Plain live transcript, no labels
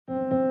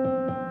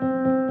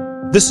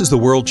This is the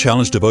World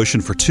Challenge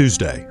Devotion for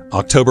Tuesday,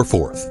 October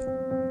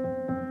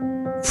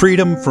 4th.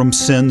 Freedom from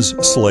Sin's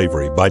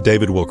Slavery by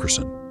David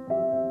Wilkerson.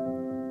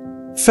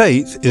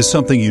 Faith is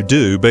something you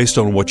do based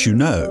on what you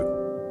know.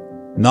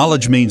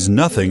 Knowledge means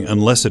nothing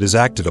unless it is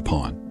acted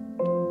upon.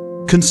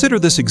 Consider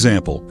this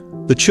example.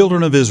 The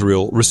children of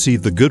Israel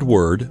received the good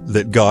word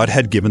that God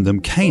had given them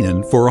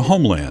Canaan for a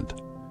homeland.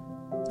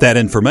 That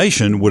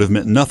information would have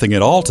meant nothing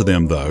at all to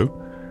them,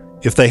 though,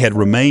 if they had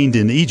remained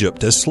in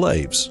Egypt as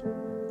slaves.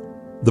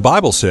 The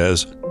Bible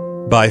says,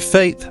 "By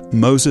faith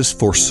Moses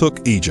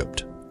forsook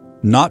Egypt,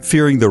 not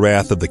fearing the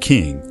wrath of the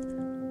king,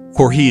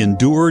 for he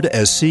endured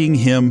as seeing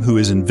him who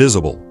is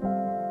invisible.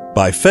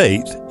 By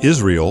faith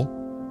Israel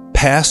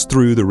passed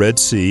through the Red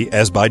Sea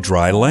as by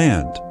dry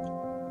land."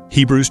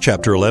 Hebrews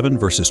chapter 11,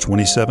 verses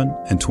 27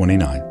 and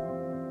 29.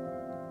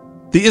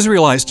 The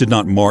Israelites did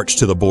not march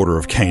to the border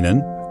of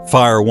Canaan,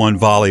 fire one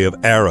volley of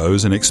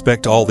arrows, and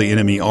expect all the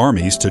enemy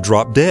armies to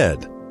drop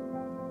dead.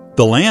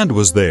 The land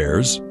was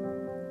theirs,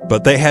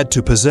 but they had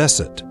to possess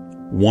it,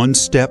 one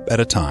step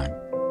at a time.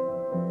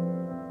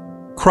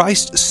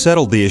 Christ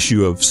settled the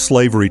issue of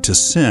slavery to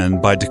sin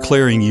by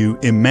declaring you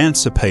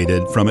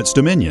emancipated from its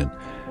dominion,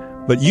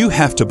 but you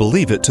have to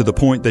believe it to the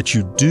point that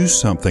you do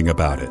something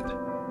about it.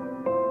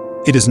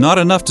 It is not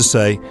enough to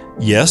say,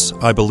 "Yes,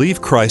 I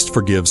believe Christ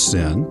forgives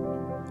sin.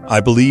 I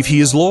believe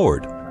He is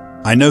Lord.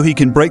 I know He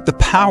can break the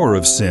power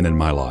of sin in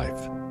my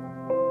life."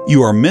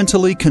 You are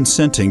mentally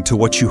consenting to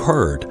what you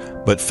heard,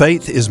 but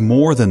faith is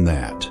more than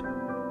that.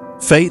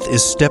 Faith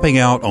is stepping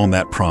out on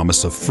that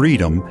promise of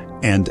freedom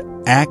and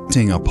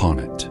acting upon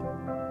it.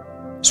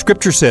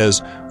 Scripture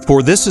says,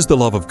 "For this is the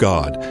love of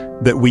God,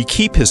 that we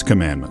keep His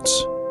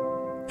commandments.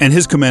 And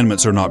His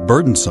commandments are not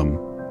burdensome.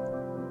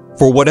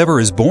 For whatever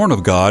is born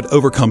of God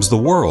overcomes the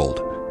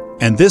world,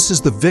 and this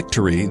is the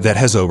victory that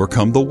has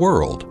overcome the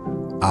world,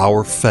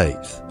 our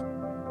faith."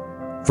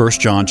 1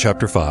 John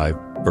chapter 5,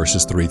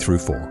 verses 3 through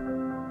 4.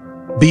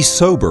 Be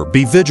sober,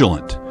 be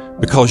vigilant,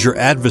 because your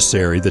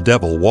adversary, the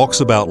devil,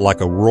 walks about like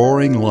a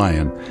roaring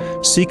lion,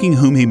 seeking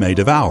whom he may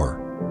devour.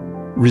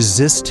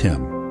 Resist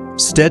him,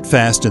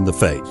 steadfast in the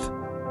faith,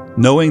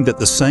 knowing that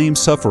the same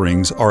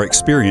sufferings are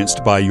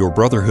experienced by your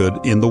brotherhood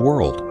in the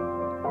world.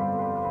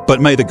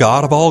 But may the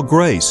God of all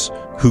grace,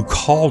 who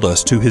called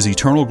us to His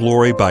eternal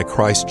glory by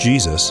Christ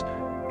Jesus,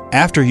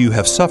 after you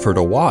have suffered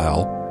a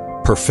while,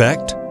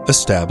 perfect,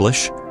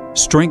 establish,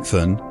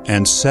 strengthen,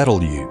 and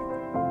settle you.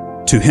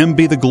 To Him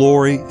be the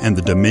glory and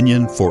the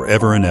dominion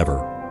forever and ever.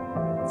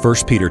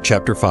 1 Peter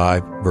chapter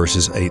 5,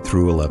 verses 8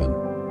 through 11.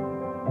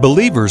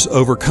 Believers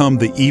overcome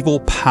the evil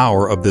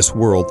power of this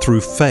world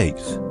through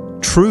faith.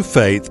 True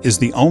faith is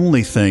the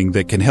only thing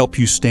that can help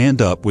you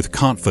stand up with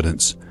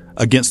confidence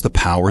against the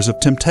powers of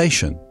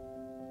temptation.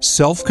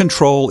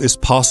 Self-control is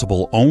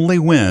possible only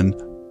when,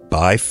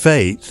 by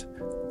faith,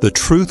 the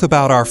truth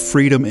about our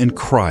freedom in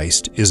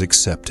Christ is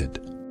accepted.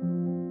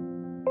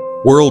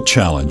 World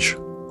Challenge: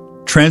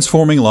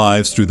 Transforming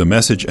lives through the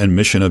message and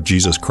mission of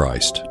Jesus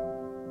Christ.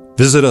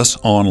 Visit us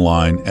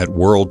online at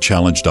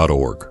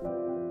worldchallenge.org.